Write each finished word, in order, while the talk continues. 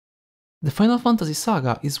The Final Fantasy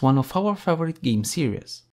saga is one of our favorite game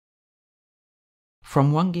series.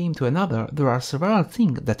 From one game to another, there are several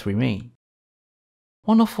things that remain.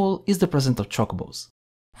 One of all is the presence of Chocobos,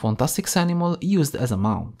 fantastic animal used as a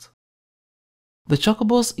mount. The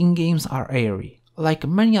Chocobos in games are airy, like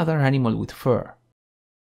many other animals with fur.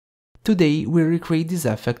 Today we recreate this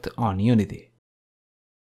effect on Unity.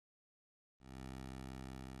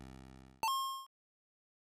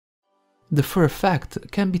 The fur effect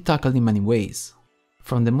can be tackled in many ways,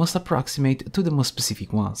 from the most approximate to the most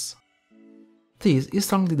specific ones. This is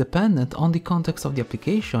strongly dependent on the context of the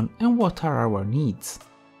application and what are our needs.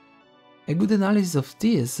 A good analysis of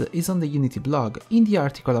this is on the Unity blog in the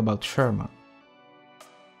article about Sherman.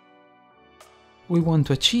 We want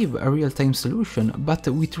to achieve a real-time solution but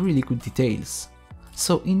with really good details,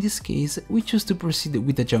 so in this case we choose to proceed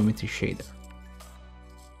with a geometry shader.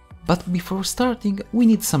 But before starting, we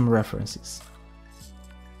need some references.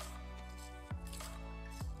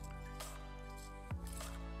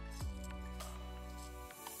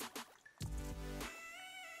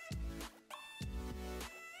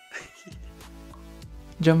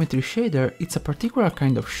 Geometry shader is a particular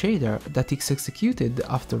kind of shader that is executed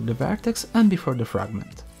after the vertex and before the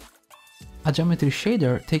fragment. A geometry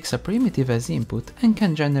shader takes a primitive as input and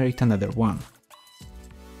can generate another one.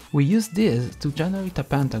 We use this to generate a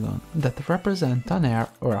pentagon that represents an hair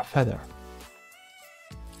or a feather.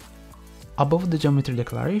 Above the geometry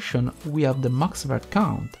declaration we have the max vert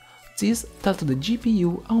count. This tells the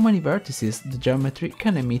GPU how many vertices the geometry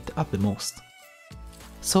can emit at the most.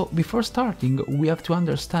 So before starting we have to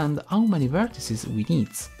understand how many vertices we need.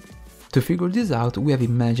 To figure this out we have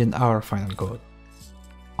imagined our final goal.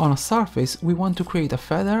 On a surface we want to create a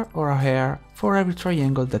feather or a hair for every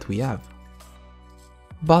triangle that we have.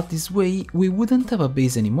 But this way we wouldn't have a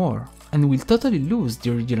base anymore, and we'll totally lose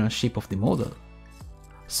the original shape of the model.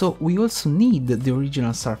 So we also need the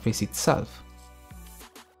original surface itself.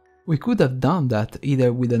 We could have done that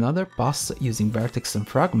either with another pass using vertex and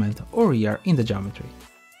fragment or here in the geometry.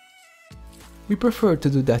 We prefer to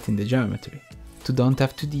do that in the geometry, to don't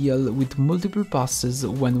have to deal with multiple passes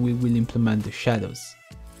when we will implement the shadows.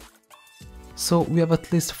 So we have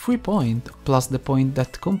at least 3 points plus the point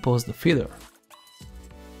that compose the feather.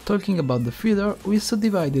 Talking about the feather, we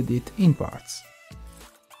subdivided it in parts.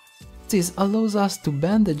 This allows us to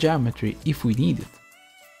bend the geometry if we need it.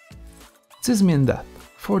 This means that,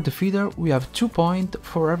 for the feather we have 2 points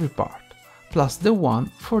for every part, plus the one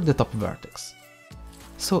for the top vertex.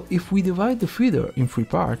 So if we divide the feather in 3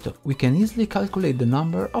 parts, we can easily calculate the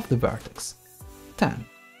number of the vertex, 10.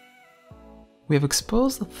 We have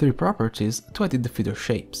exposed 3 properties to edit the feather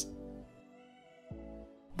shapes.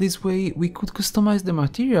 This way we could customize the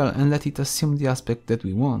material and let it assume the aspect that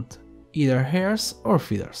we want, either hairs or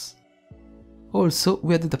feathers. Also,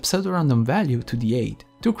 we added a pseudo-random value to the 8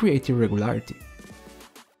 to create irregularity.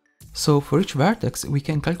 So for each vertex we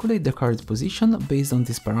can calculate the current position based on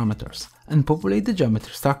these parameters and populate the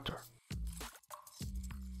geometry structure.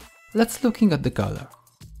 Let's looking at the color.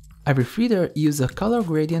 Every feather uses a color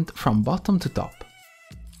gradient from bottom to top.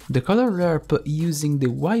 The color lerp using the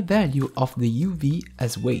Y value of the UV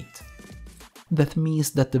as weight. That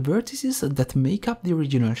means that the vertices that make up the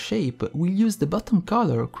original shape will use the bottom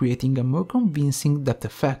color, creating a more convincing depth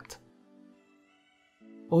effect.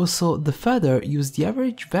 Also, the feather uses the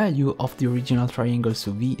average value of the original triangle's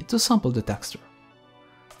UV to sample the texture.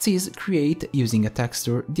 This creates, using a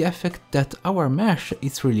texture, the effect that our mesh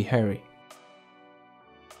is really hairy.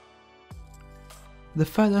 The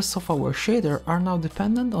feathers of our shader are now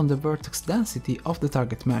dependent on the vertex density of the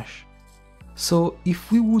target mesh. So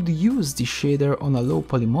if we would use this shader on a low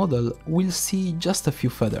poly model, we'll see just a few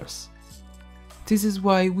feathers. This is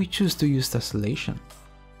why we choose to use tessellation.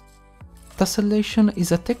 Tessellation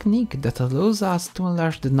is a technique that allows us to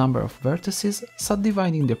enlarge the number of vertices,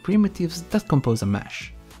 subdividing the primitives that compose a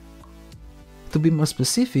mesh. To be more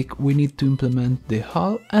specific, we need to implement the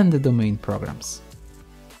hull and the domain programs.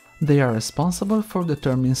 They are responsible for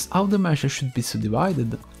determining how the mesh should be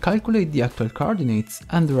subdivided, calculate the actual coordinates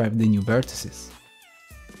and derive the new vertices.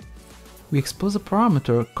 We expose a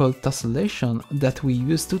parameter called Tessellation that we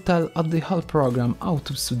use to tell the hull program how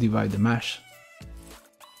to subdivide the mesh.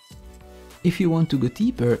 If you want to go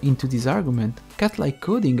deeper into this argument, Catlike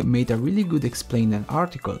Coding made a really good explained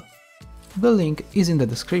article. The link is in the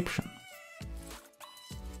description.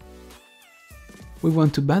 We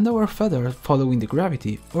want to bend our feather following the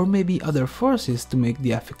gravity or maybe other forces to make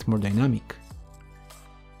the effect more dynamic.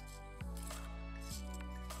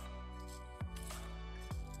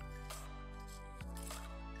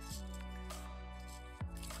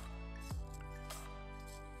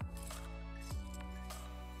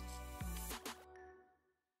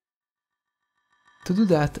 To do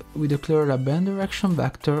that, we declare a bend direction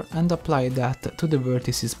vector and apply that to the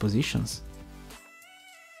vertices positions.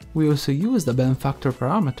 We also use the bend factor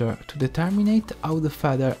parameter to determine how the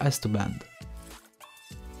feather has to bend.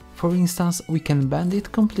 For instance, we can bend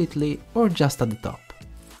it completely or just at the top.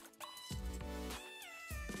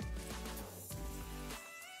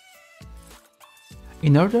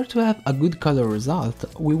 In order to have a good color result,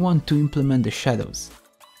 we want to implement the shadows.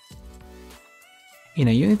 In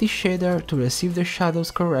a Unity shader, to receive the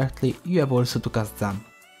shadows correctly, you have also to cast them.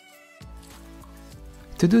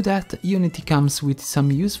 To do that, Unity comes with some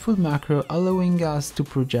useful macro allowing us to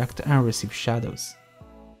project and receive shadows.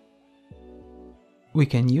 We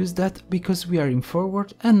can use that because we are in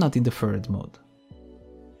forward and not in the forward mode.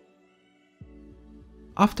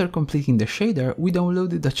 After completing the shader, we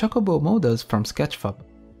downloaded the Chocobo models from GitHUB.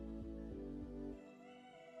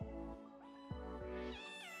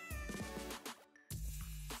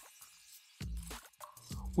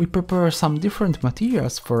 We prepare some different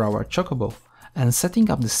materials for our Chocobo and setting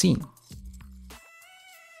up the scene.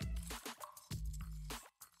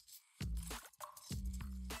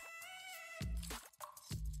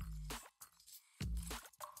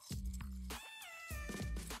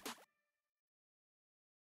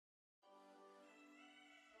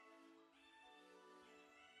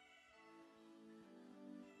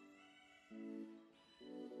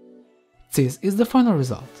 This is the final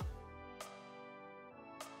result.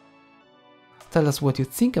 Tell us what you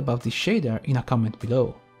think about this shader in a comment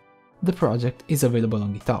below. The project is available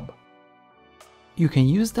on GitHub. You can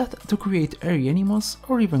use that to create airy animals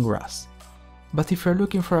or even grass. But if you're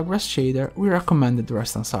looking for a grass shader, we recommend the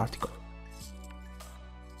Roystan's article.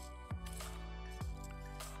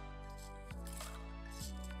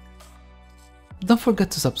 Don't forget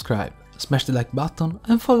to subscribe, smash the like button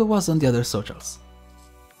and follow us on the other socials.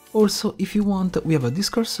 Also, if you want, we have a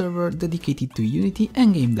Discord server dedicated to Unity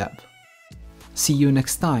and game dev. See you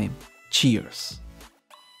next time, cheers!